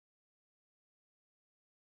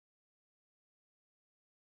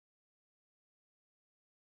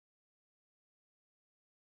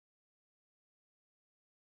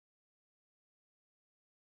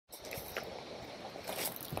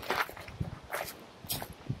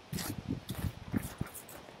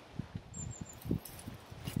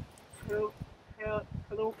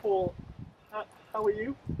how are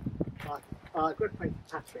you? Good, thank you,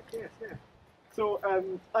 Patrick. Yes, yeah. So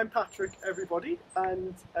I'm Patrick, everybody,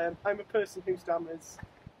 and I'm a person who stammers,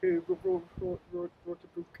 who wrote a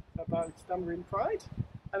book about stammering pride,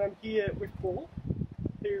 and I'm here with Paul,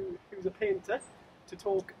 who's a painter, to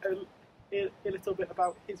talk a little bit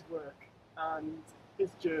about his work and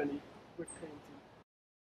his journey with painting.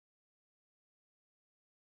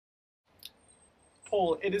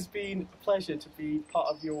 Paul, it has been a pleasure to be part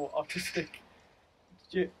of your artistic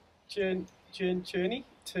journey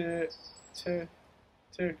to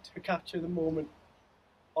capture the moment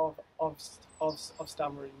of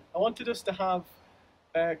stammering. I wanted us to have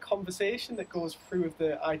a conversation that goes through with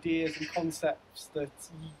the ideas and concepts that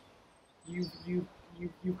you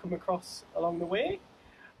come across along the way,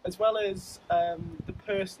 as well as the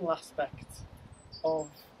personal aspect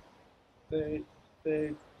of the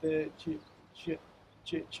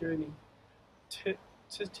journey.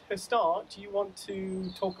 To start, do you want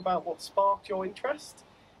to talk about what sparked your interest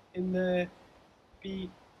in the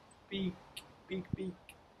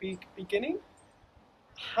beginning?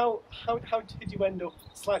 How did you end up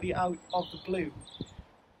slightly out of the blue,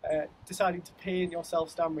 deciding to paint yourself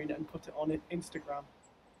stammering and put it on Instagram?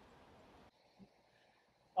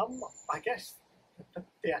 I guess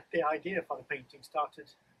the idea for the painting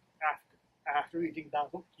started after reading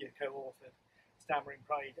that book you co-authored, Stammering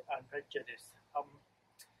Pride and Prejudice.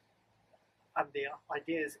 And the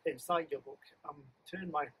ideas inside your book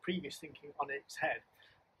turned my previous thinking on its head.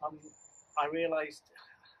 I realised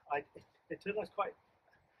it turned out quite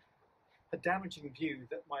a damaging view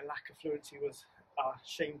that my lack of fluency was a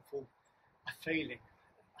shameful failing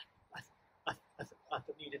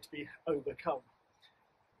that needed to be overcome.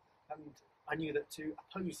 And I knew that to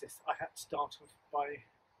oppose this, I had to start off by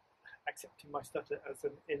accepting my stutter as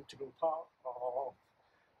an integral part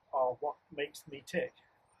of what makes me tick.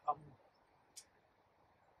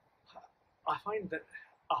 I find that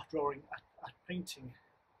art drawing, art painting,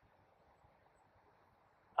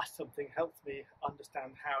 as something helps me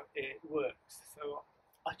understand how it works. So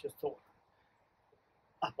I just thought,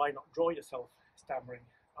 why not draw yourself stammering?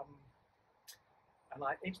 And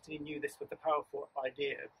I instantly knew this was a powerful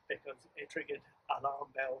idea because it triggered alarm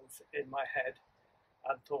bells in my head,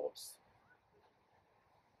 and thoughts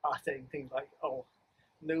are saying things like, "Oh,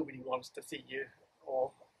 nobody wants to see you,"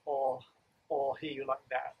 or hear you like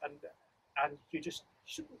that, and you just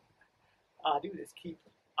shouldn't do this. Keep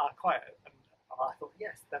quiet. And I thought,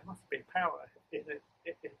 yes, there must be power in it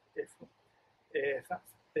if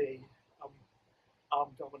that's the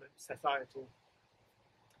dominant societal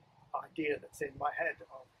idea that's in my head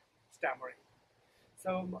of stammering.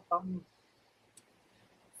 So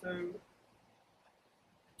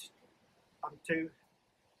to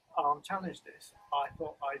challenge this, I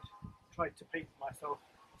thought I'd try to paint myself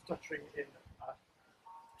stuttering in a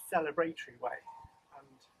celebratory way and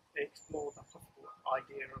explore the possible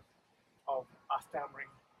idea of a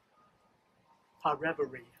stammering, a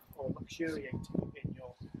reverie or luxuriating in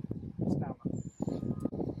your stammer.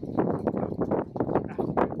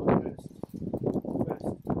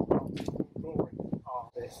 Drawing of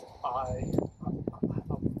this, I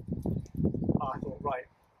thought, right,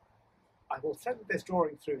 I will send this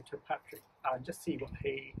drawing through to Patrick and just see what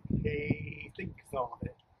he thinks of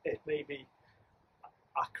it. It may be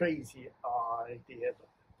a crazy idea,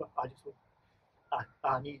 but I just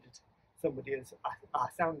I needed somebody as a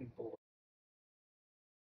sounding board.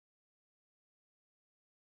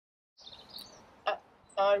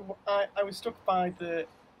 I was struck by the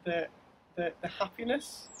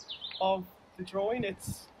happiness of the drawing.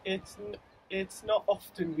 It's not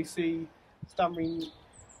often we see stammering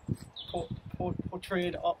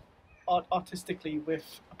portrayed artistically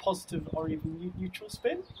with a positive or even neutral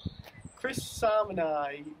spin. Chris, Sam and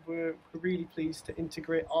I were really pleased to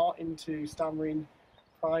integrate art into Stammering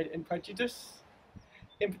Pride and Prejudice.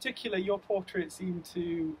 In particular, your portrait seemed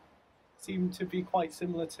to be quite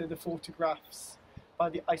similar to the photographs by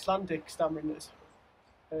the Icelandic Stammeringers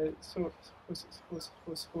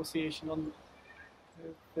Association on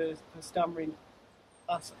the stammering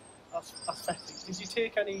aesthetic. Did you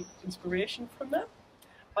take any inspiration from them?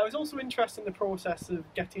 I was also interested in the process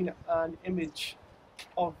of getting an image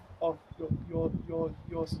of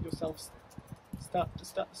yourself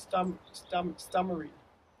stammering.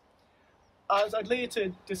 As I'd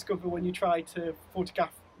later discover when you try to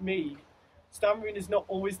photograph me, stammering is not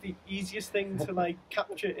always the easiest thing to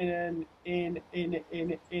capture in an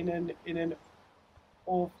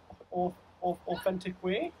authentic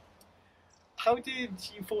way. How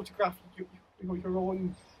did you photograph your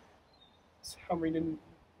own stammering, and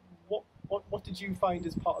what did you find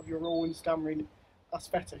as part of your own stammering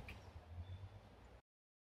aesthetic?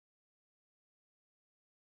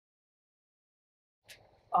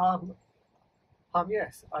 Um,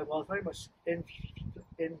 yes, I was very much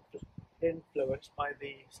influenced by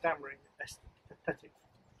the stammering aesthetic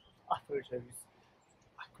photos.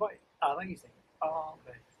 Quite amazing, aren't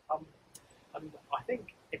they? And I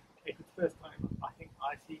think if it's the first time, I think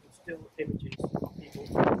I've seen still images of people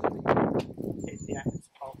in the act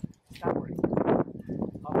of stammering.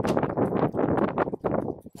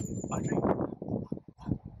 I think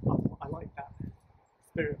I like that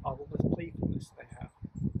spirit of almost playfulness they have.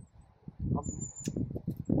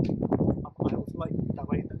 I also like the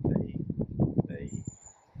way that they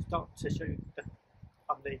start to show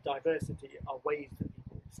the diversity of ways that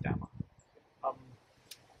people stammer. Um,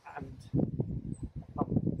 and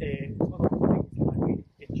it's one of the things that I really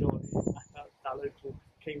enjoy at our local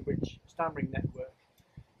Cambridge stammering network.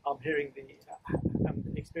 I'm hearing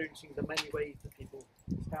and experiencing the many ways that people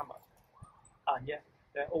stammer, and yet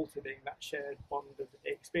there also being that shared bond of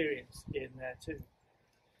experience in there too.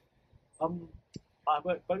 I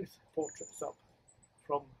work both portraits up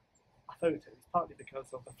from photos, partly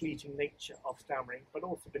because of the fleeting nature of stammering, but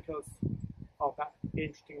also because of that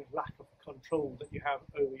interesting lack of control that you have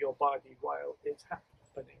over your body while it's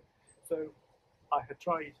happening. So I had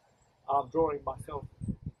tried drawing myself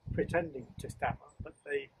pretending to stammer, but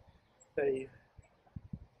they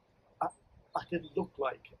I didn't look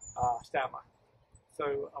like stammer.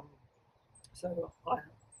 So so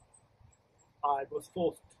I was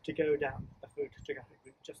forced to go down the photographic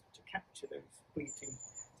route just to capture those fleeting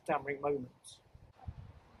stammering moments.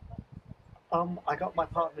 I got my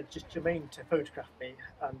partner Jermaine to photograph me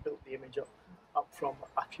and built the image up from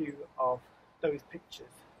a few of those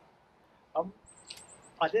pictures. Um,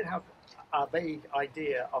 I did have a vague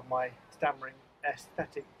idea of my stammering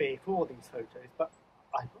aesthetic before these photos, but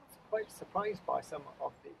I was quite surprised by some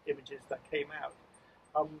of the images that came out.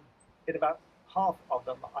 In about half of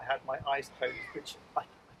them, I had my eyes closed, which I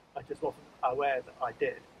just wasn't aware that I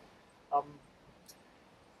did.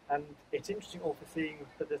 And it's interesting also seeing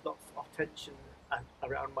that there's lots of tension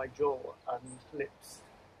around my jaw and lips.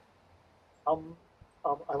 I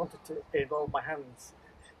wanted to involve my hands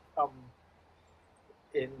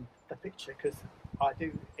in the picture because I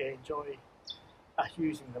do enjoy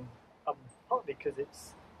using them, partly because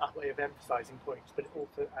it's a way of emphasising points, but it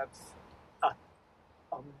also adds a,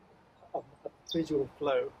 um, a visual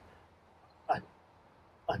flow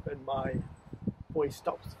when my voice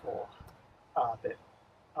stops for a bit.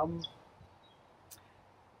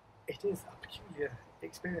 It is a peculiar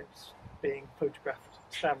experience being photographed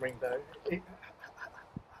stammering, though. It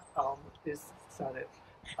is sounded.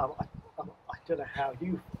 I don't know how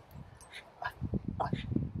you. I,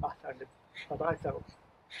 I found it, but I felt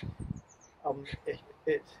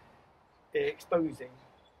it exposing.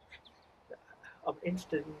 I'm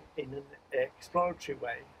interested in an exploratory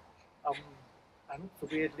way, and also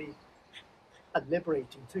weirdly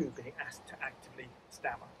liberating too, being asked to actively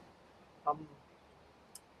stammer.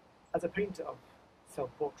 As a painter of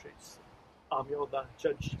self-portraits, you're the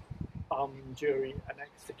judge, jury, and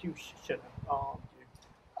executioner, aren't you?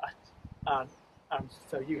 And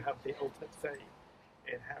so you have the ultimate say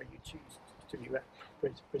in how you choose to be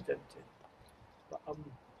represented. But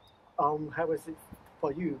how is it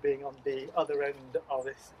for you being on the other end of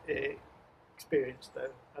this experience,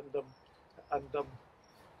 though, and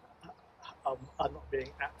not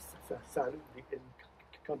being absolutely in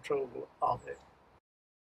control of it?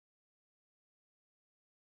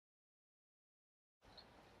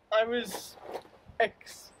 I was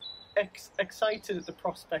excited at the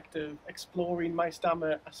prospect of exploring my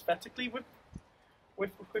stammer aesthetically with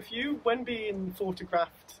you. When being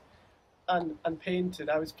photographed and painted,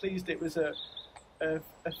 I was pleased it was a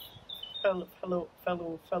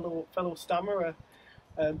fellow stammerer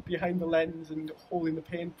behind the lens and holding the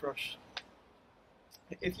paintbrush.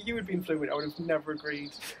 If you had been fluent, I would have never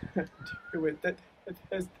agreed to it. That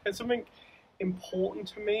there's something important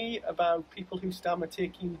to me about people who stammer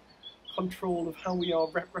taking control of how we are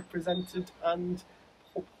represented and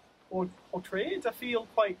portrayed. I feel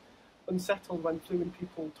quite unsettled when fluent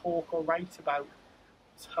people talk or write about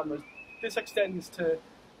stammers. This extends to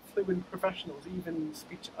fluent professionals, even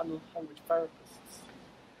speech and language therapists.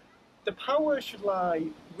 The power should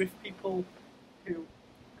lie with people who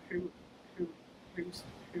who who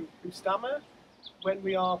who stammer when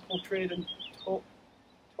we are portrayed and talked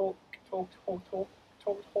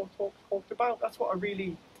about. That's what I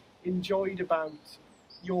really enjoyed about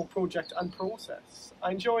your project and process.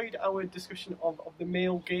 I enjoyed our discussion of the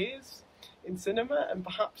male gaze in cinema, and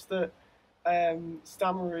perhaps that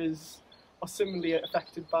stammerers are similarly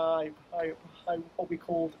affected by what we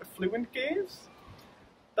called a fluent gaze.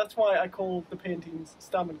 That's why I called the paintings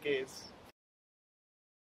stammered gaze.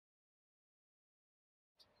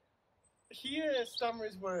 here,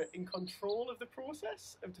 stammerers were in control of the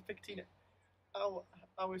process of depicting our,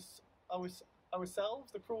 our, our,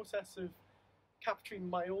 ourselves. The process of capturing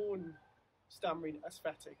my own stammering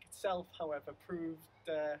aesthetic itself, however, proved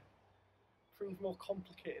more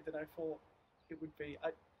complicated than I thought it would be.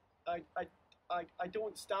 I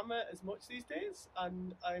don't stammer as much these days,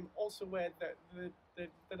 and I'm also aware that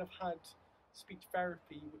I've had speech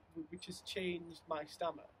therapy, which has changed my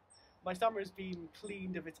stammer. My stammer has been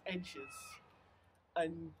cleaned of its edges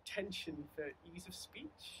and tension for ease of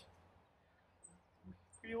speech.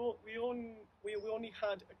 We only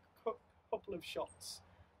had a couple of shots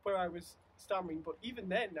where I was stammering, but even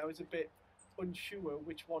then I was a bit unsure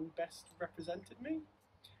which one best represented me.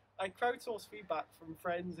 I crowdsourced feedback from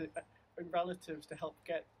friends and relatives to help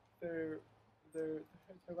get the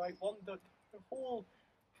right one. The whole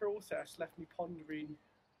process left me pondering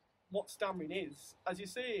what stammering is. As you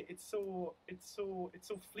say, it's so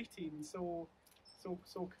fleeting, so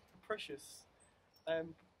capricious.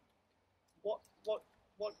 Um, what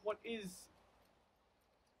is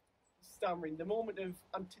stammering? The moment of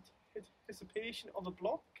anticipation of a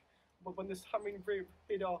block, but when the stammering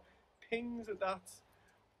radar pings at that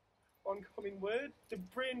oncoming word, the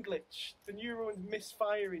brain glitch, the neurons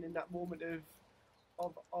misfiring in that moment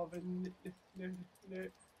of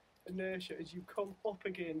inertia as you come up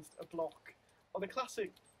against a block, or the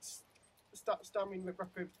classic stammering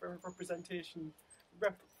representation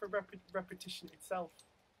for repetition itself.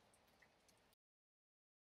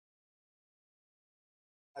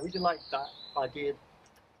 I really like that idea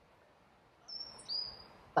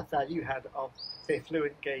that you had of the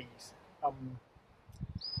fluent gaze,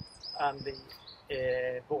 and the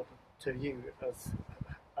important to you as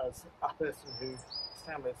a person who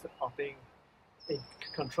stammers of being in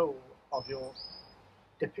control of your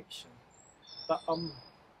depiction. But I'm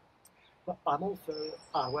also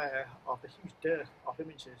aware of the huge dearth of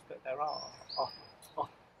images that there are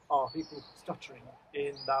of people stuttering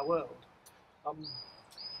in our world.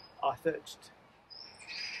 I searched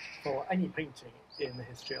for any painting in the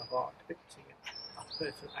history of art depicting a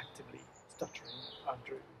person actively stuttering and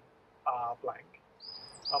drew a blank.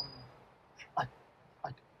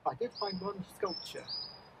 I did find one sculpture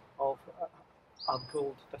of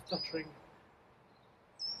called The Stuttering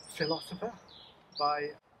Philosopher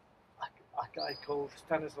by a guy called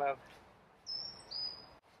Stanislav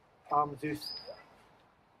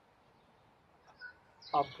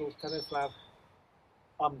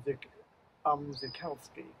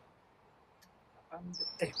Zukowski, and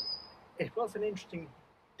it was an interesting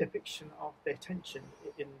depiction of their tension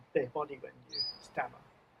in their body when you stammer.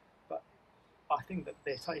 But I think that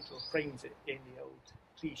their title frames it in the old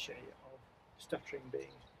cliche of stuttering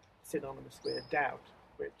being synonymous with doubt,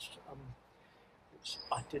 which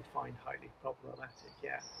I did find highly problematic.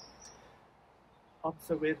 Yeah.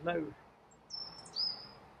 So with no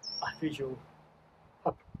visual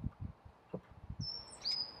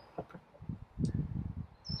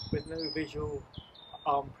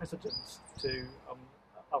precedents to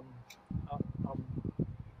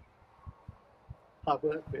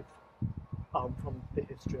work with from the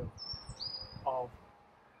history of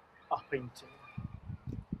painting,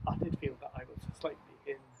 I did feel that I was slightly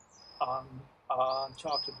in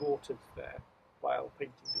uncharted waters there while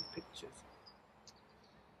painting these pictures.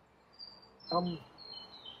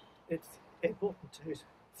 It's important to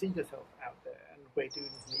see yourself out there, and we do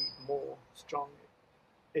need more strong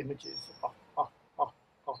images of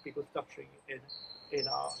people stuttering in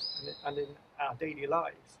art and in our daily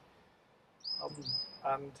lives,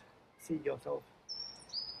 and see yourself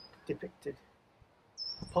depicted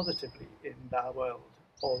positively in our world,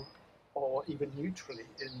 or even neutrally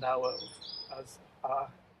in our world as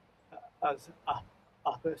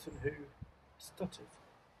a person who stutters.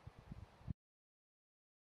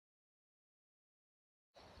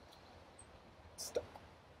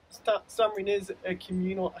 Stammering is a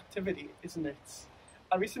communal activity, isn't it?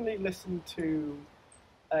 I recently listened to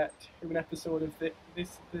an episode of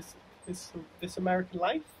This American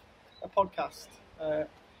Life, a podcast.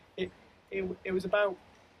 It was about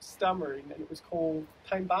stammering, and it was called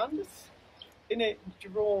Time Bandits. In it,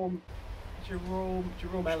 Jerome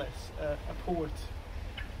Ellis, a poet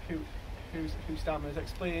who stammers,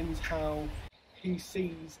 explains how he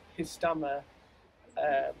sees his stammer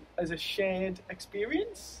as a shared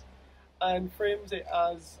experience, and frames it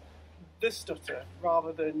as the stutter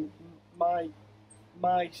rather than my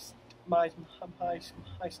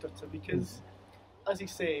stutter, because, as he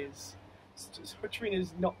says, stuttering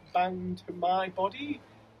is not bound to my body,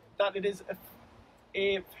 that it is a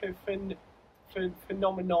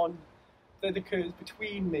phenomenon that occurs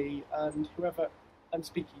between me and whoever and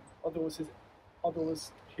speaking, are those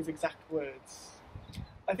his exact words.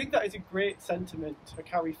 I think that is a great sentiment to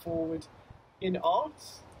carry forward in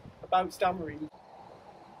art about stammering.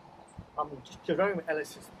 Jerome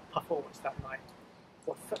Ellis's performance that night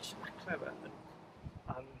was such a clever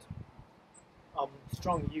and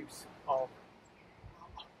strong use of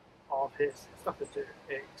his stuff to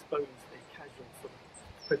expose the casual sort of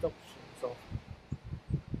presumptions of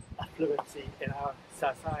affluency in our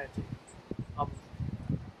society,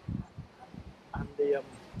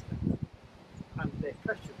 and the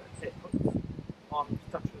pressure that it puts on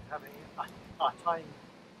structures having a time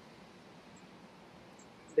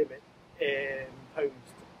limit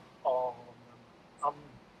imposed on them.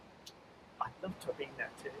 I'd love to have been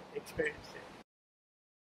there to experience it.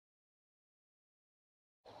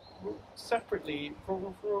 Separately,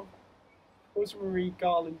 Rosemarie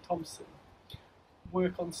Garland Thompson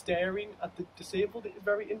work on staring at the disabled is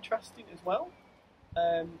very interesting as well.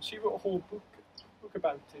 She wrote a whole book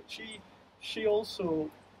about it. She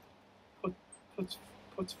also puts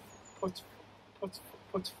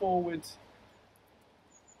forward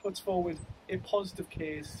a positive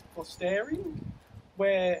case for staring,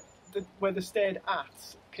 where the stared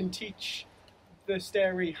at can teach the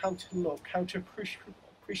staree how to look, how to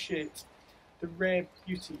appreciate the rare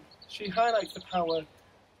beauty. She highlights the power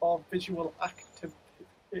of visual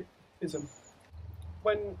activism.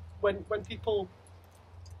 When people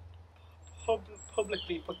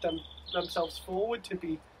publicly put themselves forward to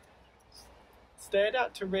be stared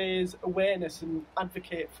at, to raise awareness and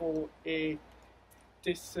advocate for a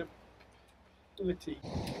disability.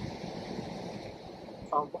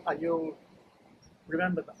 You'll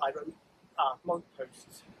remember that I wrote blog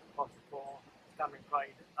posts for Stammering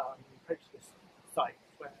Pride Prejudice site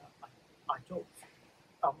where I talked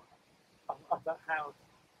about how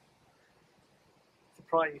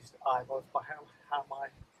surprised I was by how my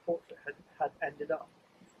portrait had ended up,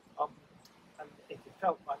 and it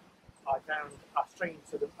felt like I found a strange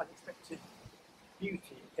sort of unexpected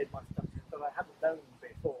beauty in my stuff that I hadn't known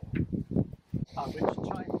before, which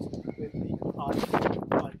chimes with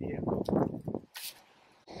the idea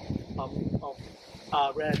of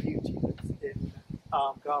rare beauty that's in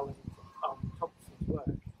Garland Thompson's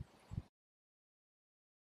work.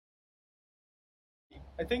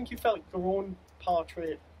 I think you felt your own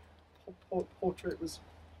portrait was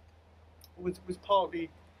partly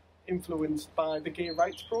influenced by the gay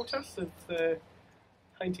rights protests of the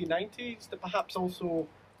 1990s, that perhaps also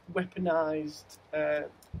weaponized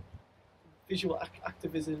visual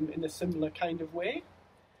activism in a similar kind of way,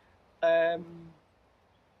 to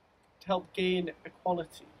help gain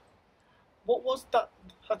equality. What was that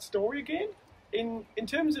story again? In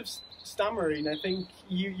terms of stammering, I think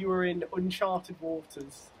you were in uncharted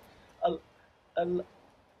waters,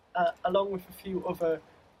 along with a few other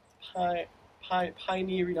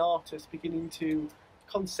pioneering artists beginning to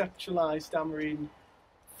conceptualize stammering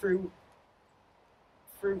through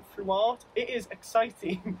art. It is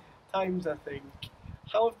exciting times, I think.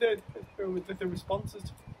 How have the responses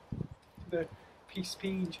to the piece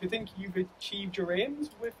been? Do you think you've achieved your aims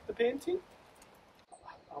with the painting?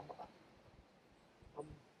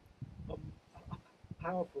 A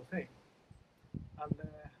powerful thing, and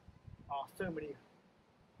there are so many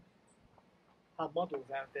models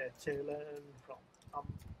out there to learn from.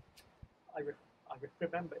 I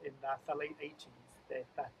remember in the late 80s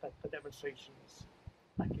the demonstrations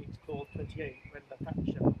against Clause 28 when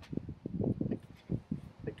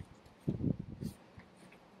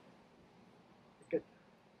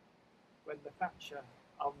the Thatcher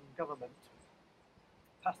government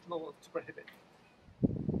passed laws to prohibit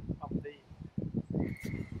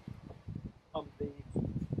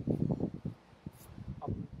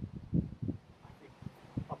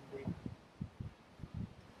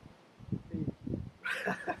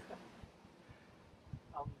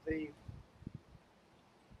the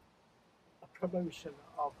promotion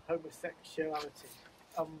of homosexuality,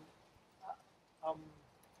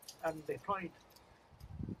 and they tried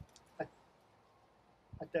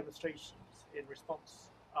demonstrations in response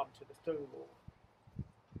to the Stonewall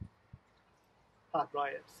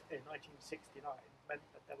riots in 1969 meant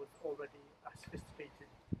that there was already a sophisticated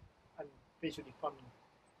and visually fun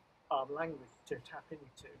language to tap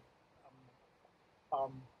into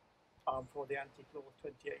for the anti-Clause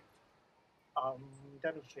 28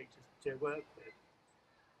 demonstrators to work with.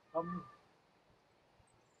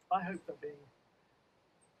 I hope that being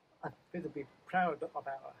visibly proud of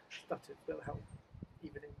our stutters will help,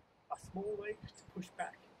 even in a small way, to push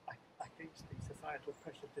back against the societal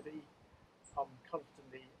pressure to be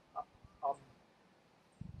constantly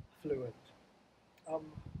fluent.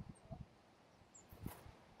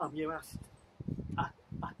 you asked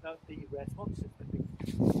about the responses that we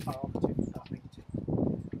to that meeting,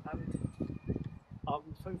 and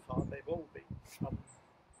so far they've all been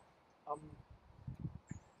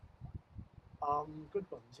um, good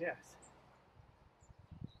ones, yes.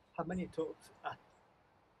 How many talks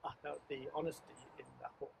about the honesty in the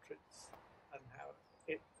portraits and how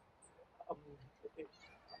it um, it,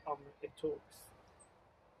 it talks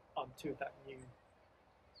to that new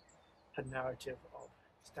narrative of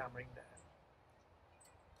stammering there.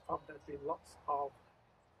 There's been lots of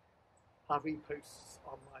reposts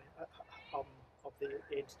on my of the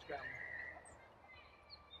Instagram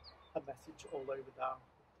a message all over the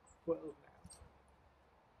world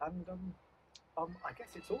now, and I guess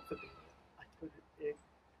it's also been a good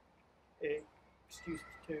excuse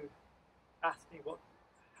to ask me what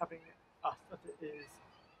having a study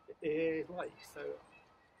is like. So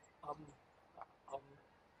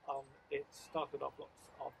it started off lots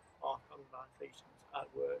of art conversations at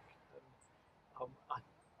work, and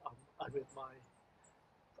with my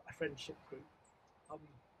friendship group.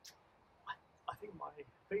 I think my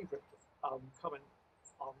favourite comment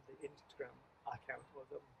on the Instagram account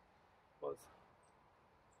was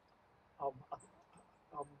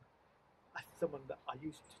someone that I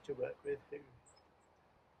used to work with who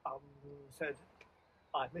said,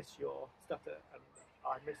 "I miss your stutter and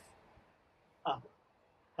I miss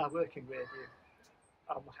working with you.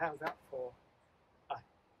 How's that for a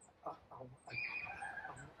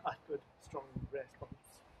good, strong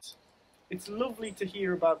response?" It's lovely to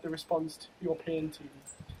hear about the response to your painting.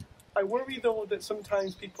 I worry though that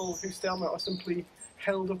sometimes people who stammer are simply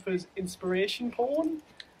held up as inspiration porn,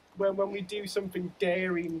 when we do something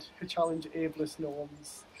daring to challenge ableist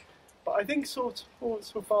norms. But I think so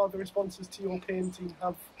far the responses to your painting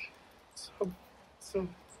have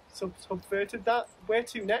subverted that. Where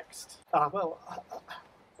to next? Well,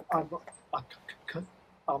 I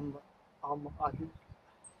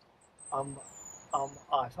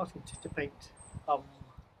started to paint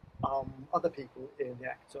other people in the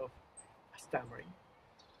act of stammering.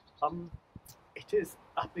 It is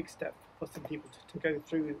a big step for some people to go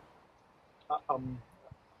through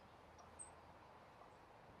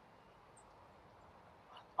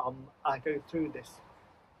I go through this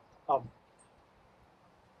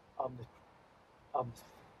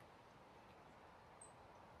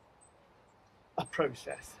a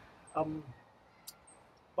process,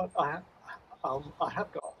 but I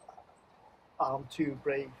have got two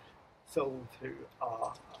brave souls who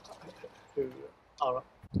are up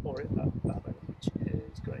for it at the moment, which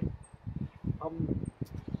is great.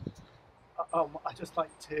 I'd just like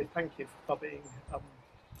to thank you for being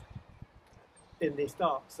in the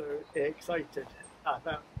start so excited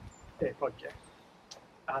about the project,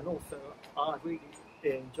 and also I really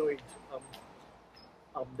enjoyed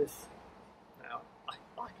this. Now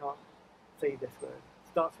I can't say this word.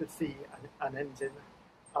 Starts with C and ends in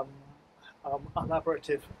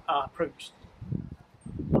elaborative approach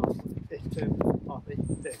in terms of the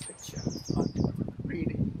picture. I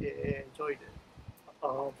really enjoyed it.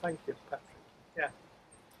 Thank you, Patrick. Yeah.